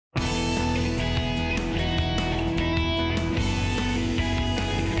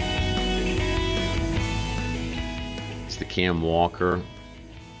the cam walker.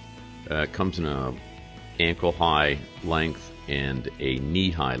 It comes in a ankle high length and a knee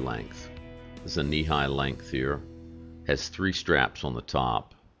high length. This is a knee high length here. Has 3 straps on the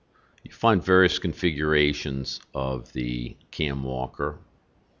top. You find various configurations of the cam walker.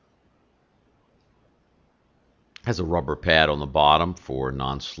 Has a rubber pad on the bottom for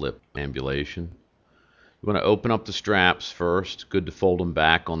non-slip ambulation. You want to open up the straps first. Good to fold them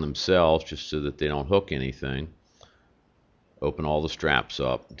back on themselves just so that they don't hook anything. Open all the straps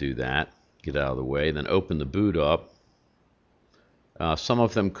up, do that, get out of the way, then open the boot up. Some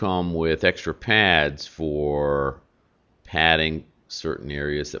of them come with extra pads for padding certain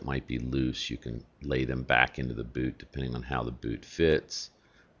areas that might be loose. You can lay them back into the boot depending on how the boot fits.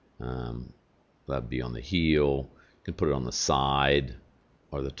 That'd be on the heel. You can put it on the side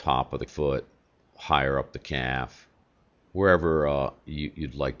or the top of the foot, higher up the calf, wherever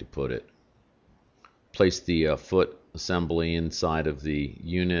you'd like to put it. Place the foot assembly inside of the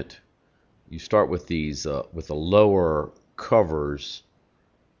unit. You start with these with the lower covers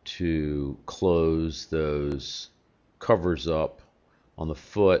to close those covers up on the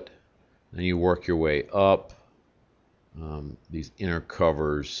foot, and you work your way up. These inner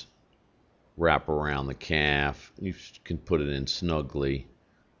covers wrap around the calf. You can put it in snugly.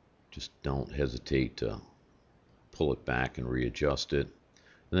 Just don't hesitate to pull it back and readjust it.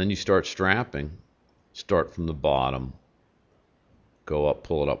 And then you start strapping. Start from the bottom. Go up,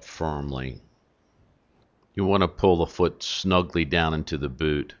 pull it up firmly. You want to pull the foot snugly down into the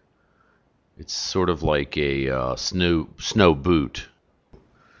boot. It's sort of like a snow boot.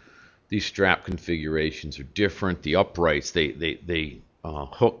 These strap configurations are different. The uprights, they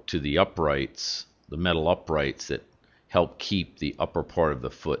hook to the uprights, the metal uprights that help keep the upper part of the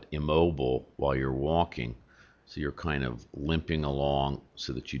foot immobile while you're walking. So you're kind of limping along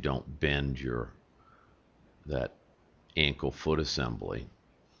so that you don't bend that ankle foot assembly.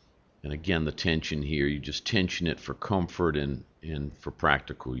 And again, the tension here, you just tension it for comfort and for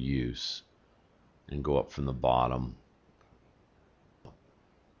practical use. And go up from the bottom.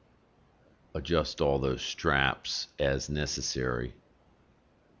 Adjust all those straps as necessary.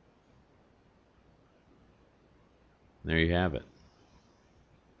 There you have it.